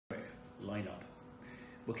lineup.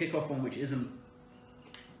 We'll kick off one which isn't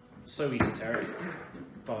so esoteric,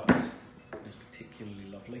 but is particularly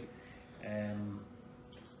lovely.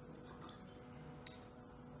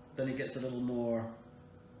 Then it gets a little more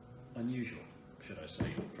unusual, should I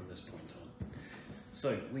say, from this point on.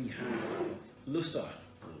 So we have Lussa,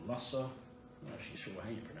 I'm not actually sure how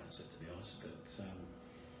you pronounce it, to be honest, but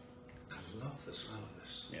I love the smell of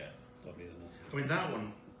this. yeah, it's lovely, isn't it? I mean, that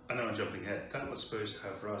one, I know I'm jumping ahead, that was supposed to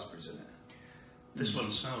have raspberries in it. This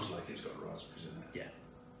one smells like it's got raspberries in it.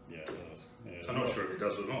 Yeah, it does. Yeah, I'm not sure if it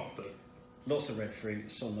does or not, but... Lots of red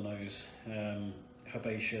fruits on the nose,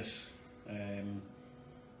 herbaceous, a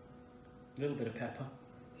little bit of pepper.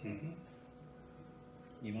 Mm-hmm.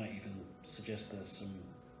 You might even suggest there's some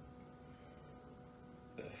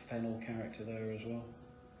bit of fennel character there as well.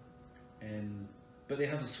 But it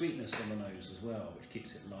has a sweetness on the nose as well, which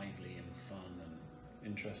keeps it lively and fun and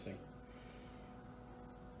interesting.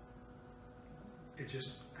 It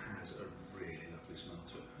just has a really lovely smell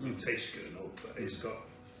to it. I mean, it tastes good and all, but it's got...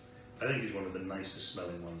 I think it's one of the nicest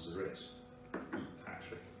smelling ones there is,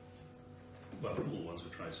 actually. Well, all the ones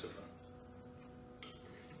we've tried so far.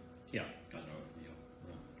 Yeah, I know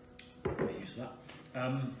you're used to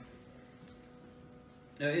that.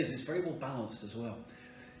 It is, it's very well balanced as well.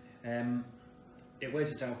 It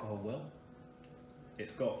weighs its alcohol well.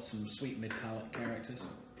 It's got some sweet mid-palate characters.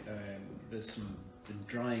 There's some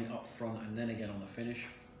drying up front and then again on the finish.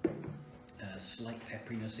 Slight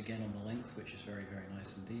pepperiness again on the length, which is very, very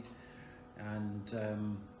nice indeed. And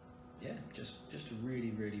yeah, just a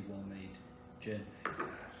really, really well-made gin.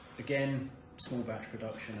 Again, small batch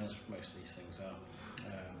production, as most of these things are,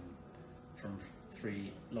 from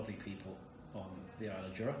 3 lovely people on the Isle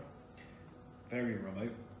of Jura. Very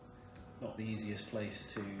remote, not the easiest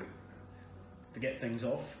place to get things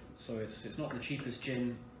off. So it's not the cheapest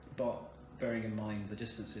gin, but bearing in mind the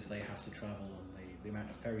distances they have to travel and the amount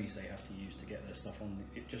of ferries they have to use to get their stuff on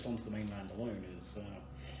just onto the mainland alone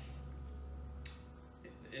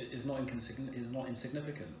is not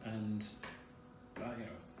insignificant. And you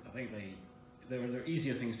know, I think there are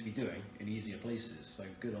easier things to be doing in easier places. So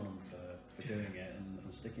good on them for doing it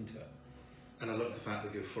and sticking to it. And I love the fact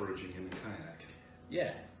they go foraging in the kayak.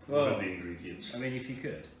 Yeah. Well, Well, one of the ingredients. I mean, if you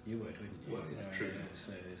could, you would, wouldn't you? Well, yeah, true.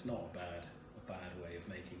 It's not a bad way of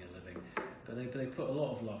making a living, but they put a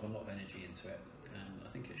lot of love, a lot of energy into it, and I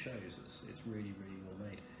think it shows. It's really, really well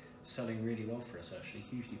made. Selling really well for us, actually,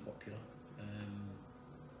 hugely popular.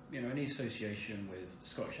 You know, any association with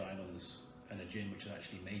Scottish Islands and a gin which is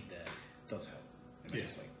actually made there does help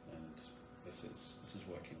immensely, and this is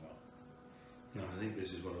working well. No, I think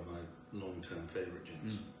this is one of my long-term favourite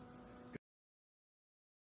gins.